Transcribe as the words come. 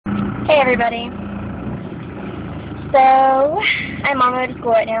Hey everybody. So, I'm on my way to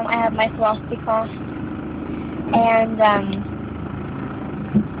school right now. I have my philosophy class. And,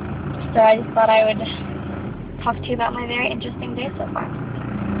 so I just thought I would talk to you about my very interesting day so far.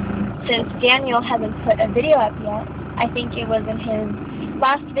 Since Daniel hasn't put a video up yet, I think it was in his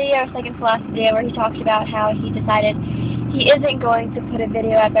last video or second to last video where he talked about how he decided he isn't going to put a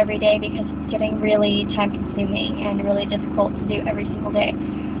video up every day because it's getting really time consuming and really difficult to do every single day.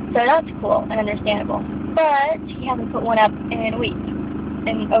 So that's cool and understandable. But he hasn't put one up in a week,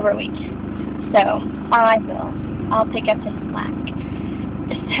 in over a week. So I'll pick up his slack.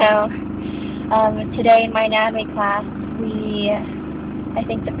 So today in my anatomy class, I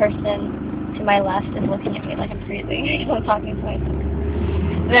think the person to my left is looking at me like I'm freezing. I'm talking to myself.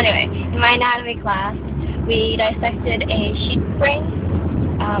 But anyway, in my anatomy class, we dissected a sheep brain.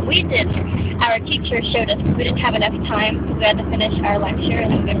 Our teacher showed us because we didn't have enough time because we had to finish our lecture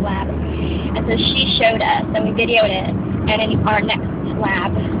and then go to lab. And so she showed us and we videoed it, and in our next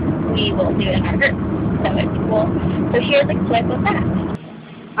lab we will do it in our group. So it's cool. So here's a clip of that.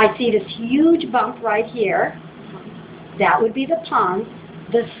 I see this huge bump right here. That would be the pons.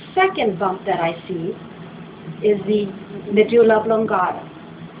 The second bump that I see is the medulla oblongata.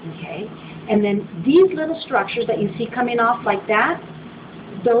 Okay? And then these little structures that you see coming off like that,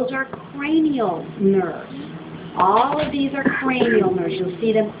 those are cranial nerves. All of these are cranial nerves. You'll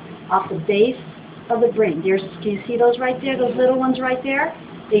see them off the base of the brain. Can you see those right there, those little ones right there?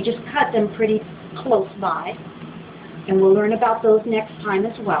 They just cut them pretty close by. And we'll learn about those next time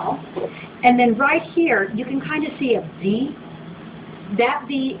as well. And then right here, you can kind of see a V. That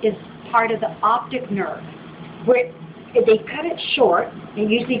V is part of the optic nerve, where they cut it short. It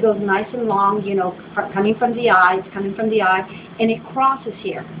usually goes nice and long, you know, coming from the eye, and it crosses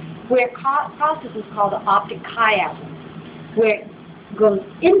here. Where it crosses is called the optic chiasm. Where it goes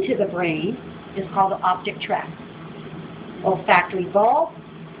into the brain is called the optic tract. Olfactory bulb,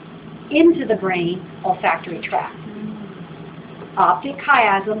 into the brain, olfactory tract. Optic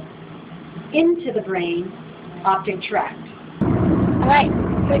chiasm, into the brain, optic tract. Alright,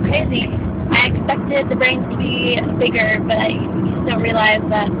 so crazy. I expected the brains to be bigger, but I just don't realize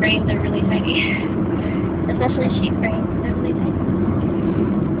that brains are really tiny. Especially sheep brains, they're really tiny.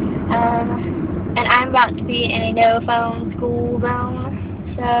 And I'm about to be in a no-phone school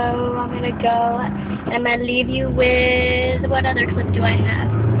zone, so I'm going to go, and I'm going to leave you with, what other clip do I have?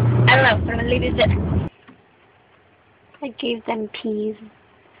 I don't know, but I'm going to leave you with this. I gave them peas.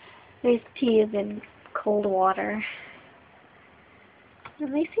 There's peas in cold water.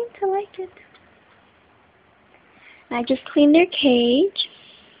 And they seem to like it. I just cleaned their cage.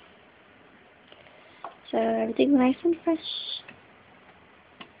 So everything's nice and fresh.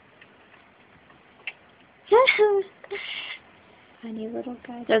 Funny little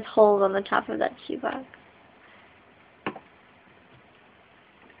guy. There's holes on the top of that shoebox.